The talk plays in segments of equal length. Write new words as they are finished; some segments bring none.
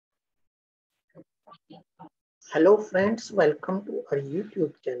Hello friends, welcome to our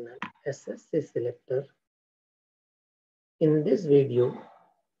YouTube channel SSC Selector. In this video,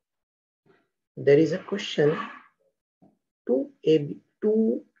 there is a question.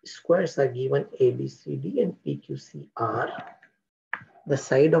 Two squares are given ABCD and PQCR. The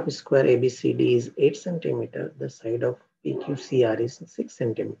side of square ABCD is 8 cm. The side of PQCR is 6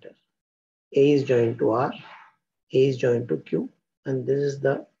 cm. A is joined to R, A is joined to Q, and this is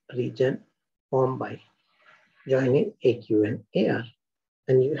the region formed by joining AQ and AR.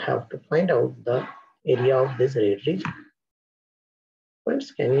 And you have to find out the area of this red region.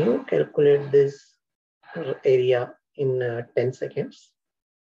 Friends, can you calculate this area in 10 seconds?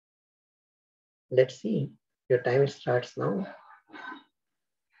 Let's see. Your time starts now.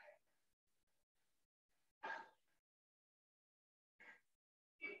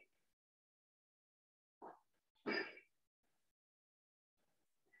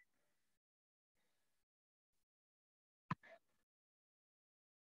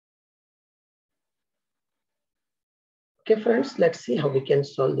 Okay, friends, let's see how we can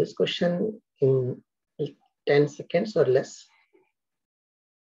solve this question in 10 seconds or less.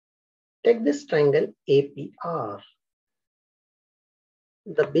 Take this triangle APR.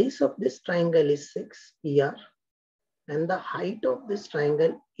 The base of this triangle is 6 PR and the height of this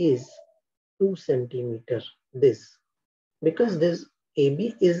triangle is 2 centimeter. Because this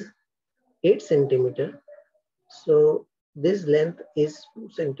AB is 8 centimeter, so this length is 2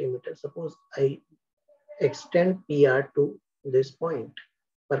 centimeters. Suppose I extend PR to this point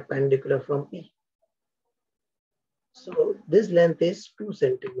perpendicular from P. So this length is 2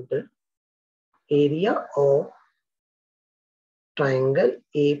 centimeter. Area of triangle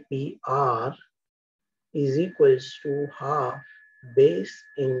APR is equals to half base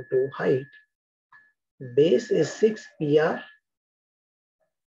into height. Base is 6 PR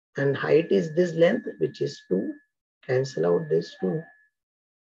and height is this length, which is 2. Cancel out this 2.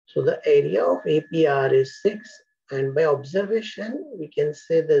 So the area of APR is 6, and by observation, we can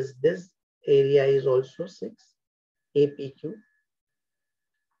say this area is also 6, APQ.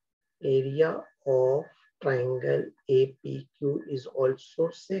 Area of triangle APQ is also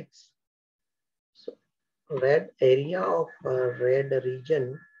 6. So area of red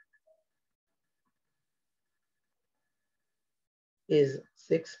region is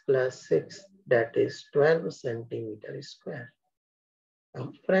 6 plus 6, that is 12 centimeter square.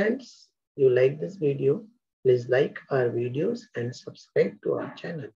 Friends, you like this video, please like our videos and subscribe to our channel.